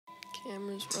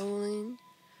Camera's rolling.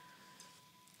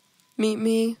 Meet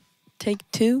me. Take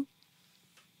 2.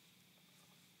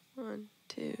 1,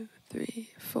 2, 3,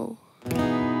 4.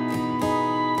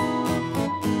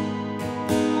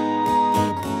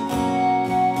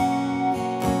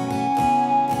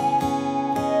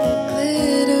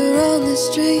 Glitter on the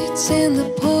streets in the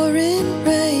pouring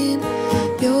rain.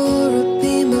 You're a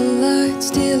beam of light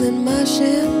stealing my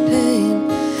champagne.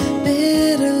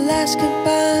 Bitter last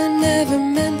goodbye never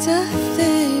meant a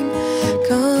thing.